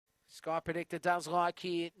Sky Predictor does like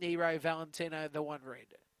here Nero Valentino, the one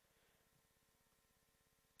red.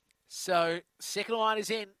 So, second line is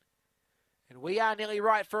in. And we are nearly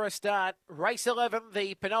right for a start. Race 11,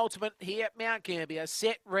 the penultimate here at Mount Gambier.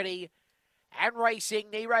 Set, ready, and racing.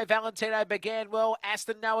 Nero Valentino began well.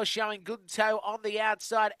 Aston Noah showing good toe on the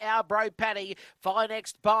outside. Our Bro Paddy. Follow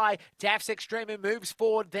next by Daff's Extreme, who moves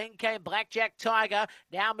forward. Then came Blackjack Tiger.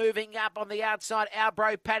 Now moving up on the outside. Our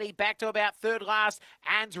Bro Paddy back to about third last.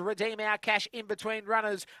 And Redeem Our Cash in between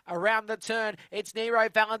runners around the turn. It's Nero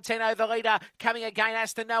Valentino, the leader. Coming again,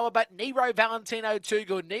 Aston Noah, but Nero Valentino too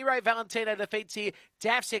good. Nero Valentino defeats here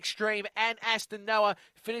Daff's Extreme, and Aston Noah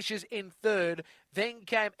finishes in third. Then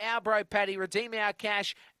came Our Bro Paddy, Redeem Our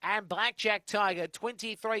Cash, and Blackjack Tiger.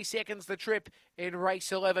 23 seconds the trip in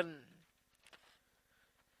race 11.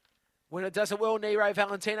 Winner does it well, Nero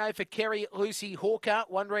Valentino for Kerry Lucy Hawker.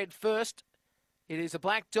 One red first. It is a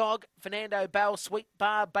black dog, Fernando Bell, Sweet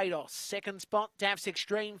Barbados. Second spot, Daff's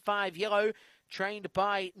Extreme, 5 yellow, trained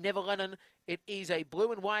by Never Lennon. It is a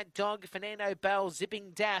blue and white dog, Fernando Bell,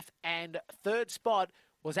 Zipping Daff. And third spot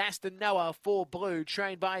was Aston Noah, 4 blue,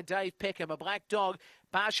 trained by Dave Peckham. A black dog,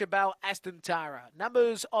 Barsha Bell, Aston Tara.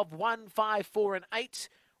 Numbers of 1, 5, 4 and 8.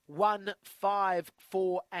 1, 5,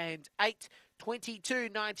 4 and 8.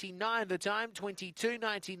 22.99 the time.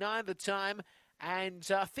 22.99 the time. And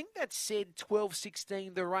I think that said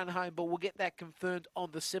 12.16 the run home, but we'll get that confirmed on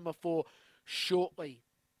the semaphore shortly.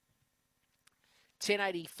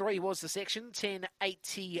 10.83 was the section,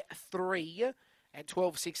 10.83, and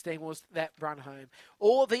 12.16 was that run home.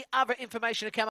 All the other information to come